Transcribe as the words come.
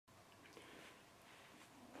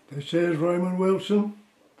This is Raymond Wilson,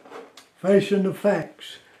 facing the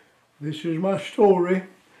facts. This is my story.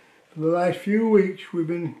 For the last few weeks we've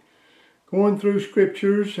been going through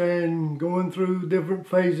scriptures and going through different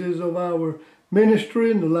phases of our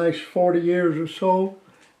ministry in the last 40 years or so.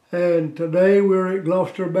 And today we're at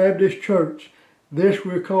Gloster Baptist Church. This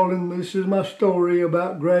is my story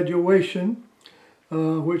about graduation,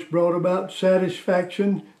 which brought about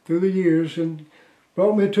satisfaction through the years and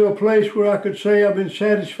brought me to a place where I could say I've been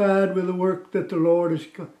satisfied with the work that the Lord has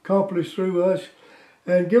accomplished through us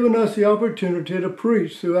and given us the opportunity to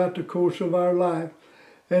preach throughout the course of our life.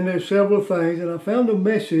 And there's several things, and I found a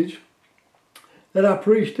message that I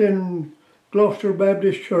preached in Gloster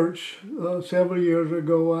Baptist Church several years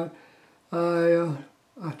ago.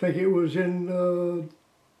 I think it was in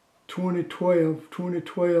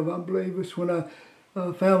 2012, I believe. It's when I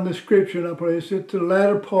found the scripture and I prayed. It's the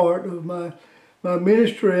latter part of my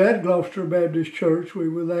ministry at Gloster Baptist Church. We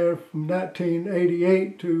were there from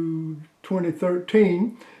 1988 to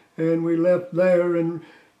 2013, and we left there. And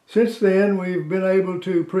since then, we've been able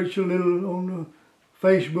to preach a little on the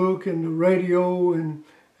Facebook and the radio, and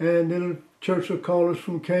then the church will call us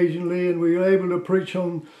from occasionally, and we were able to preach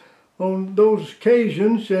on those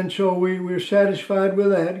occasions, and so we're satisfied with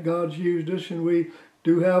that. God's used us, and we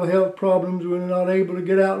do have health problems. We're not able to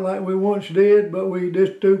get out like we once did, but we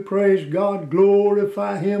just do praise God,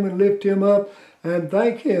 glorify Him and lift Him up and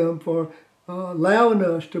thank Him for allowing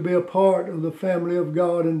us to be a part of the family of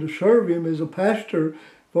God and to serve Him as a pastor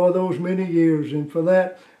for those many years. And for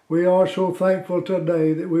that, we are so thankful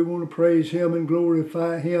today that we want to praise Him and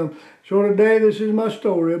glorify Him. So today, this is my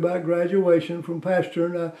story about graduation from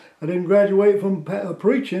pastoring. I didn't graduate from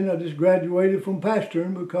preaching, I just graduated from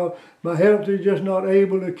pastoring because my health is just not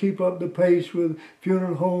able to keep up the pace with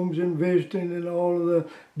funeral homes and visiting and all of the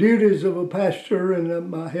duties of a pastor,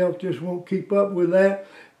 and my health just won't keep up with that.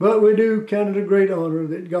 But we do count it a great honor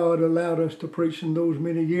that God allowed us to preach in those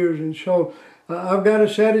many years. And so I've got a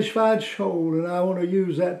satisfied soul, and I want to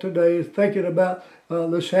use that today, thinking about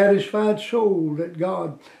the satisfied soul that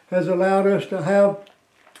God has allowed us to have.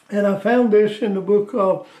 And I found this in the book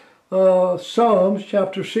of Psalms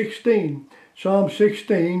chapter 16. Psalm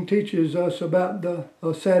 16 teaches us about the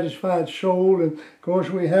satisfied soul. And of course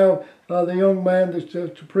we have the young man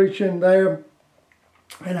that's preaching there,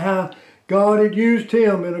 and how God had used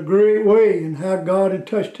him in a great way, and how God had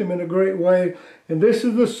touched him in a great way. And this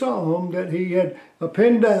is the psalm that he had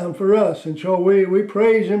penned down for us. And so we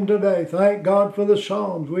praise Him today. Thank God for the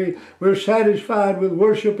psalms. We're satisfied with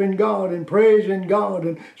worshiping God and praising God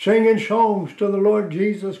and singing songs to the Lord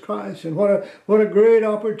Jesus Christ. And what a great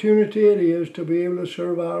opportunity it is to be able to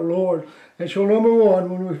serve our Lord. And so number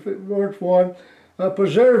one, verse 1,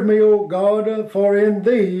 preserve me, O God, for in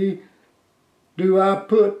Thee do I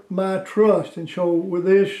put my trust. And so with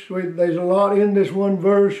this, there's a lot in this one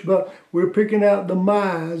verse, but we're picking out the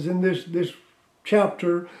my's in this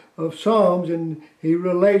chapter of Psalms, and he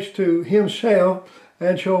relates to himself,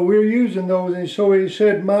 and so we're using those. And so he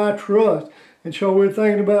said, my trust. And so we're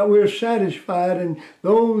thinking about we're satisfied, and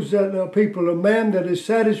those that people, a man that is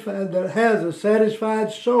satisfied, that has a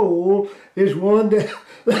satisfied soul, is one that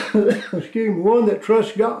one that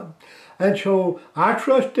trusts God. And so I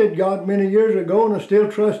trusted God many years ago, and I still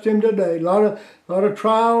trust Him today. A lot of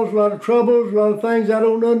trials, a lot of troubles, a lot of things I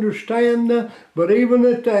don't understand, but even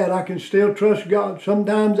at that, I can still trust God.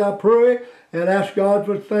 Sometimes I pray and ask God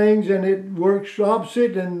for things, and it works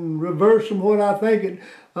opposite and reverse from what I think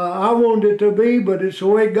I want it to be, but it's the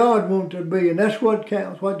way God wants it to be, and that's what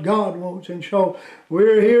counts, what God wants. And so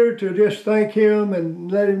we're here to just thank Him and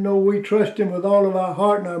let Him know we trust Him with all of our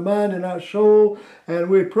heart and our mind and our soul, and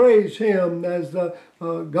we praise Him as the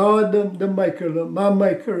God, the Maker, my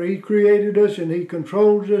Maker. He created us and He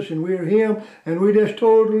controls us, and we're Him, and we just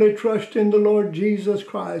totally trust in the Lord Jesus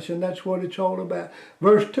Christ, and that's what it's all about.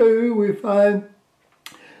 Verse 2, we find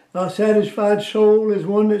a satisfied soul is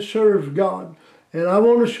one that serves God. And I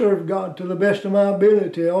want to serve God to the best of my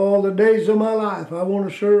ability all the days of my life. I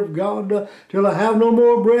want to serve God till I have no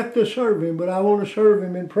more breath to serve Him, but I want to serve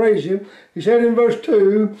Him and praise Him. He said in verse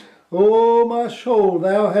 2, O my soul,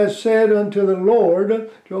 thou hast said unto the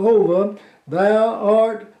Lord, Jehovah, Thou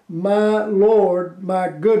art my Lord, my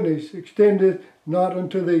goodness extendeth not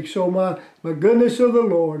unto Thee. So my the goodness of the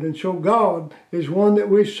Lord. And so God is one that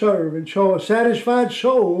we serve. And so a satisfied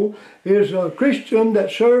soul is a Christian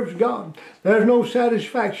that serves God. There's no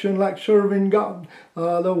satisfaction like serving God.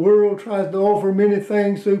 The world tries to offer many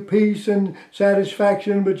things through peace and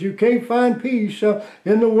satisfaction, but you can't find peace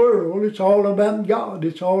in the world. It's all about God.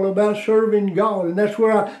 It's all about serving God. And that's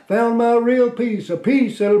where I found my real peace, a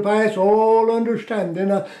peace that'll pass all understanding,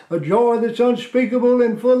 a joy that's unspeakable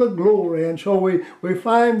and full of glory. And so we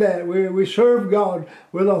find that we serve God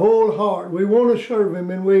with a whole heart. We want to serve Him,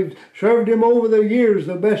 and we've served Him over the years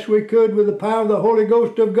the best we could with the power of the Holy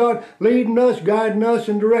Ghost of God leading us, guiding us,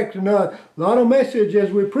 and directing us. A lot of message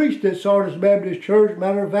as we preached at Sardis Baptist Church.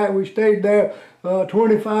 Matter of fact, we stayed there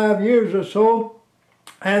 25 years or so.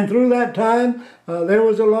 And through that time, there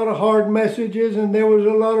was a lot of hard messages, and there was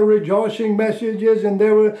a lot of rejoicing messages, and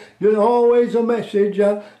there was just always a message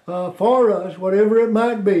for us, whatever it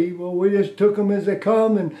might be. Well, we just took them as they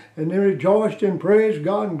come, and they rejoiced and praised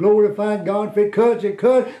God and glorified God. If it cuts, it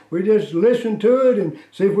cut. We just listen to it and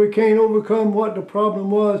see if we can't overcome what the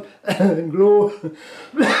problem was and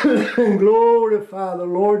glorify the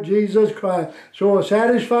Lord Jesus Christ. So a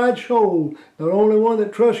satisfied soul, not only one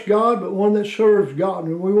that trusts God, but one that serves God,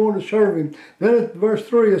 and we want to serve Him. Then at verse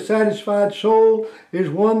 3, a satisfied soul is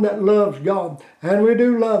one that loves God. And we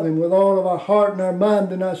do love Him with all of our heart and our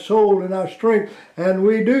mind and our soul and our strength. And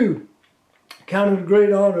we do count it a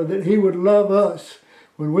great honor that He would love us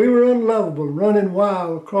when we were unlovable, running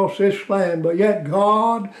wild across this land. But yet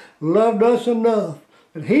God loved us enough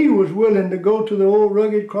that He was willing to go to the old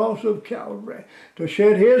rugged cross of Calvary to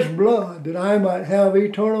shed His blood that I might have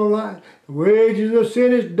eternal life. The wages of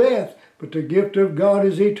sin is death, but the gift of God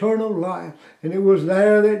is eternal life. And it was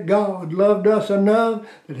there that God loved us enough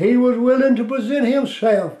that He was willing to present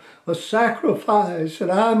Himself a sacrifice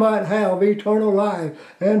that I might have eternal life.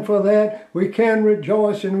 And for that we can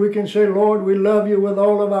rejoice, and we can say, Lord, we love You with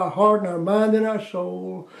all of our heart and our mind and our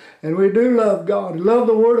soul. And we do love God, love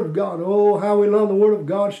the Word of God. Oh, how we love the Word of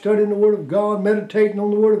God, studying the Word of God, meditating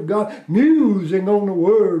on the Word of God, musing on the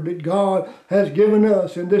Word that God has given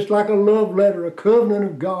us. And just like a love letter, a covenant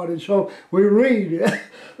of God. And so we read,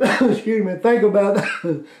 excuse me, think about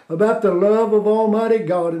the love of Almighty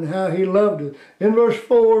God and how He loved us. In verse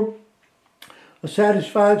 4, a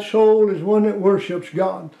satisfied soul is one that worships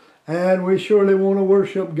God. And we surely want to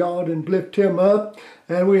worship God and lift Him up.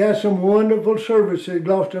 And we had some wonderful services at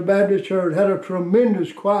Gloster Baptist Church. Had a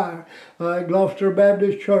tremendous choir at Gloster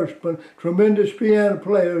Baptist Church, but tremendous piano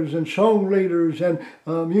players and song leaders and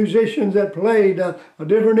musicians that played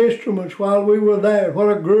different instruments while we were there. What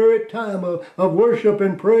a great time of worship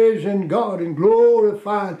and praising God and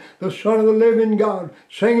glorifying the Son of the living God,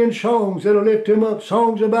 singing songs that'll lift Him up,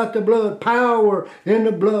 songs about the blood, power in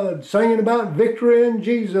the blood, singing about victory in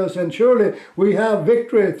Jesus. And surely we have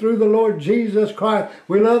victory through the Lord Jesus Christ.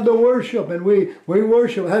 We love to worship, and we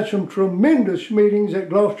worship. Had some tremendous meetings at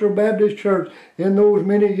Gloster Baptist Church in those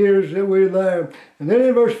many years that we were there. And then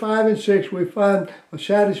in verse 5 and 6 we find a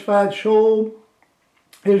satisfied soul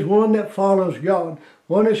is one that follows God,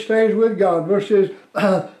 one that stays with God. Verses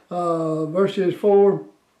 4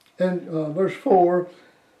 and verse 4,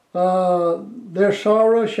 their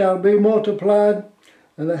sorrow shall be multiplied,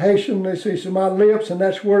 and the hasten, they see, my lips, and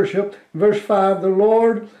that's worship. Verse 5, the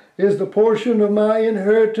Lord is the portion of my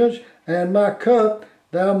inheritance, and my cup,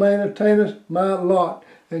 thou maintainest my lot.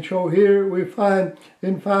 And so here we find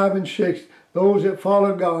in 5 and 6, those that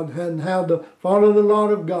follow God and how to follow the law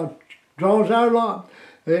of God draws our lot.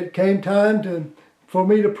 It came time for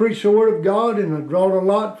me to preach the Word of God, and I drawed a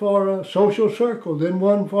lot for a social circle, then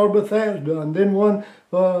one for Bethesda, and then one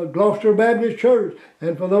for Gloster Baptist Church.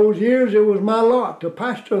 And for those years, it was my lot to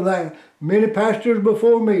pastor there. Many pastors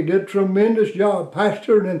before me did a tremendous job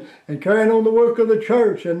pastoring and carrying on the work of the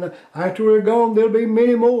church. And after we're gone, there'll be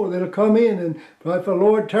many more that'll come in. And if the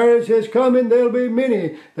Lord tarries His coming, there'll be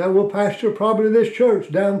many that will pastor probably this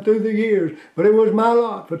church down through the years. But it was my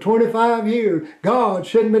lot for 25 years. God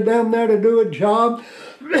sent me down there to do a job.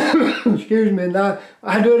 Excuse me. And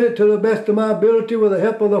I did it to the best of my ability with the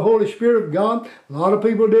help of the Holy Spirit of God. A lot of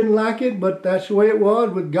people didn't like it, but that's the way it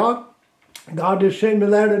was with God. God just sent me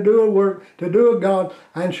there to do a work, to do a God.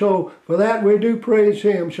 And so for that we do praise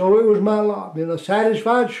Him. So it was my lot. And a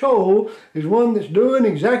satisfied soul is one that's doing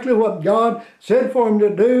exactly what God said for him to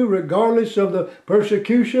do, regardless of the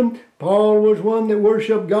persecution. Paul was one that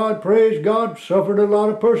worshiped God, praised God, suffered a lot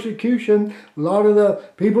of persecution. A lot of the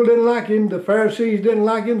people didn't like him. The Pharisees didn't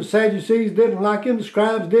like him. The Sadducees didn't like him. The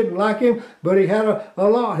scribes didn't like him. But he had a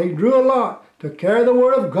lot. He drew a lot to carry the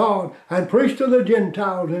Word of God and preach to the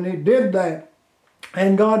Gentiles, and he did that.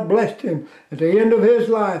 And God blessed him. At the end of his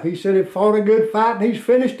life, he said he fought a good fight and he's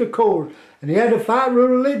finished the course. And he had to fight with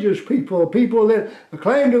religious people, people that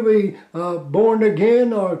claimed to be born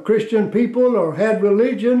again or Christian people or had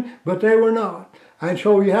religion, but they were not. And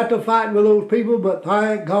so you have to fight with those people, but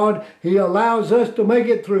thank God he allows us to make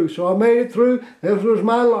it through. So I made it through. This was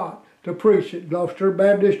my lot to preach at Gloster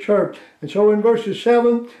Baptist Church. And so in verses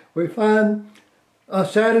 7, we find a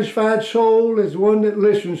satisfied soul is one that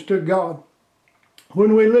listens to God.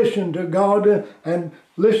 When we listen to God and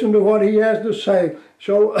listen to what he has to say.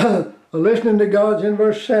 So listening to God's in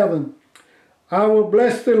verse 7. I will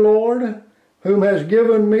bless the Lord, whom has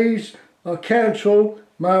given me counsel,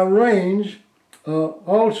 my reins,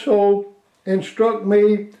 also instruct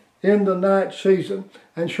me in the night season.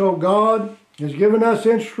 And so God has given us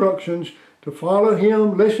instructions to follow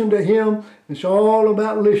him, listen to him. It's all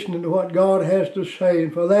about listening to what God has to say.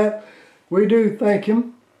 And for that, we do thank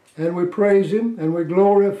him, and we praise him, and we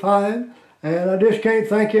glorify him. And I just can't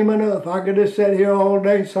thank him enough. I could just sit here all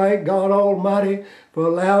day and thank God Almighty for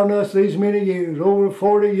allowing us these many years, over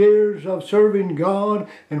 40 years of serving God,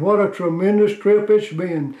 and what a tremendous trip it's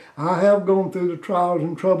been. I have gone through the trials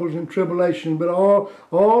and troubles and tribulations, but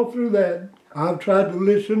all through that, I've tried to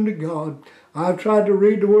listen to God. I've tried to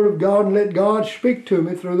read the Word of God and let God speak to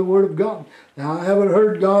me through the Word of God. Now, I haven't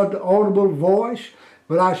heard God's audible voice,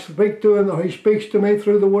 but I speak to him, or he speaks to me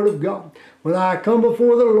through the Word of God. When I come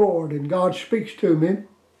before the Lord and God speaks to me,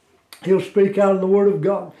 he'll speak out of the Word of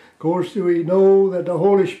God. Of course, we know that the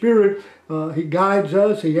Holy Spirit, he guides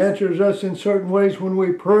us, he answers us in certain ways when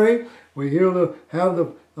we pray. We have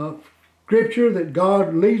the scripture that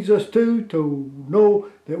God leads us to know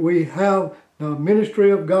that we have the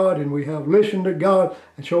ministry of God and we have listened to God.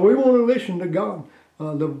 And so we want to listen to God.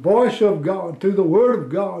 The voice of God through the Word of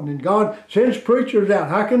God. And God sends preachers out.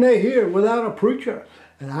 How can they hear without a preacher?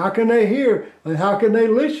 And how can they hear and how can they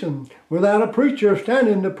listen without a preacher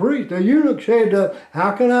standing to preach? The eunuch said,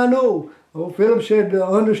 how can I know? Oh, Philip said,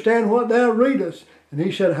 understand what thou readest. And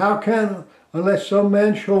he said, how can I, unless some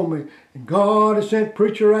man show me? And God has sent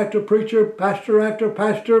preacher after preacher, pastor after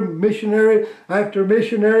pastor, missionary after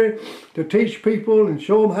missionary to teach people and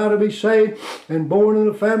show them how to be saved and born in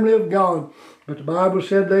the family of God. But the Bible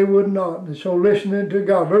said they would not. And so listening to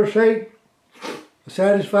God. Verse 8, a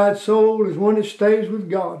satisfied soul is one that stays with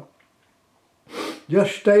God.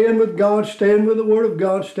 Just staying with God, staying with the Word of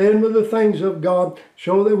God, staying with the things of God,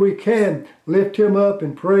 so that we can lift him up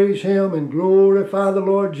and praise him and glorify the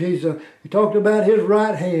Lord Jesus. He talked about his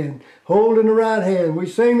right hand, holding the right hand. We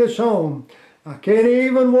sing the song, I can't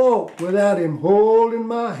even walk without him holding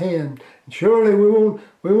my hand. And surely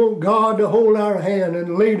we want God to hold our hand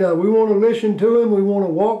and lead us. We want to listen to him. We want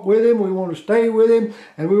to walk with him. We want to stay with him.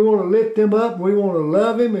 And we want to lift him up. We want to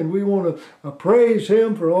love him. And we want to praise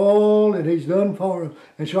him for all that he's done for us.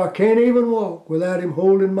 And so I can't even walk without him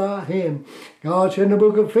holding my hand. God said in the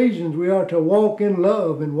book of Ephesians, we are to walk in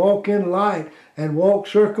love and walk in light and walk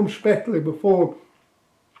circumspectly before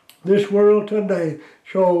this world today.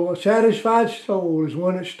 So a satisfied soul is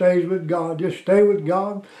one that stays with God. Just stay with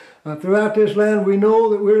God. Throughout this land, we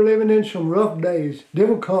know that we're living in some rough days,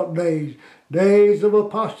 difficult days, days of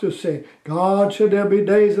apostasy. God said there'll be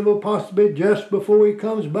days of apostasy just before he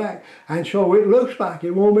comes back. And so it looks like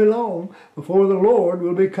it won't be long before the Lord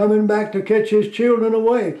will be coming back to catch his children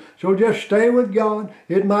away. So just stay with God.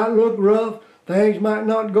 It might look rough. Things might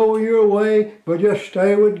not go your way, but just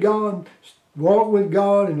stay with God. Walk with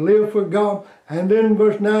God and live for God. And then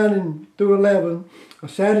verse 9 and through 11, a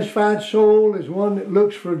satisfied soul is one that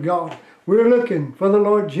looks for God. We're looking for the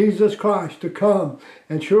Lord Jesus Christ to come.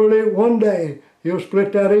 And surely one day he'll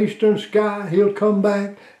split that eastern sky. He'll come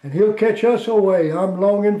back and he'll catch us away. I'm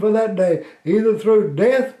longing for that day, either through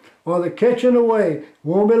death or the catching away.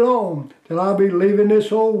 Won't be long till I'll be leaving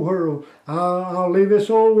this old world. I'll leave this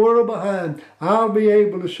old world behind. I'll be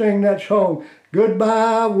able to sing that song,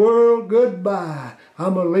 goodbye world, goodbye.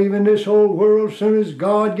 I'm leaving this old world. As soon as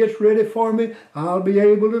God gets ready for me, I'll be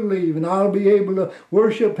able to leave and I'll be able to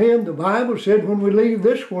worship him. The Bible said when we leave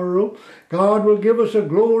this world, God will give us a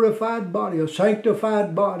glorified body, a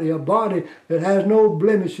sanctified body, a body that has no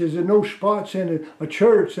blemishes and no spots in it, a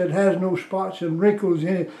church that has no spots and wrinkles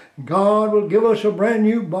in it. God will give us a brand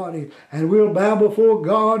new body and we'll bow before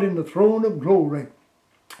God in the throne of glory.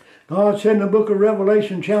 God said in the book of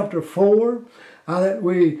Revelation chapter 4 that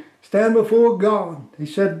we stand before God. He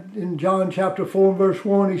said in John chapter 4 verse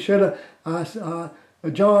 1, he said,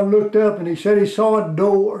 John looked up and he said he saw a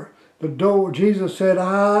door. The door, Jesus said,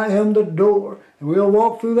 I am the door. And we'll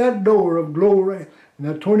walk through that door of glory. And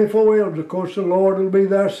the 24 elders, of course, the Lord will be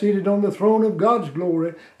there seated on the throne of God's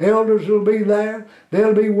glory. Elders will be there.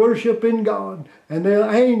 They'll be worshiping God. and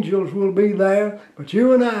the angels will be there. But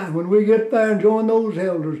you and I, when we get there and join those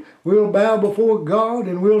elders, we'll bow before God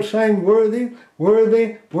and we'll sing, worthy,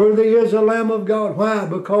 worthy, worthy is the Lamb of God. Why?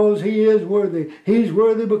 Because He is worthy. He's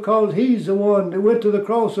worthy because He's the one that went to the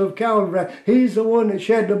cross of Calvary. He's the one that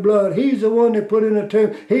shed the blood. He's the one that put in the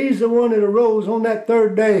tomb. He's the one that arose on that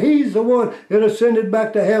third day. He's the one that ascended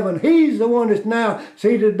back to heaven. He's the one that's now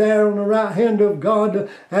seated there on the right hand of God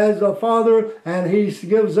as the Father, and He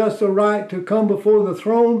gives us the right to come before the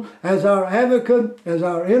throne as our advocate, as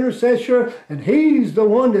our intercessor, and He's the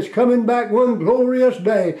one that's coming back one glorious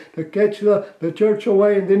day to catch the church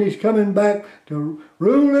away, and then He's coming back to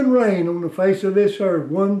rule and reign on the face of this earth.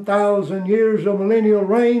 1,000 years of millennial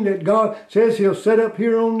reign that God says He'll set up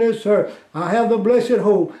here on this earth. I have the blessed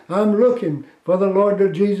hope. I'm looking for the Lord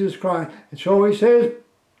of Jesus Christ. And so He says,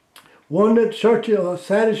 one that searches a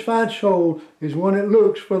satisfied soul is one that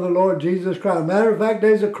looks for the Lord Jesus Christ. Matter of fact,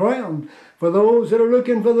 there's a crown for those that are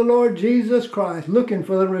looking for the Lord Jesus Christ, looking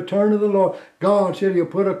for the return of the Lord. God said He'll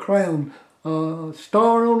put a crown,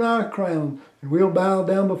 star on our crown, and we'll bow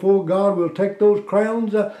down before God. We'll take those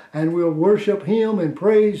crowns and we'll worship Him and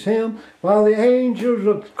praise Him while the angels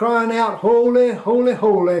are crying out, holy, holy,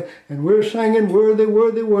 holy, and we're singing, worthy,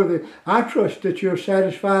 worthy, worthy. I trust that you're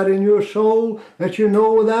satisfied in your soul, that you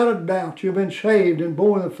know without a doubt you've been saved and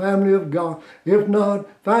born in the family of God. If not,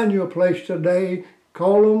 find you a place today.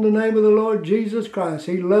 Call on the name of the Lord Jesus Christ.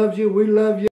 He loves you. We love you.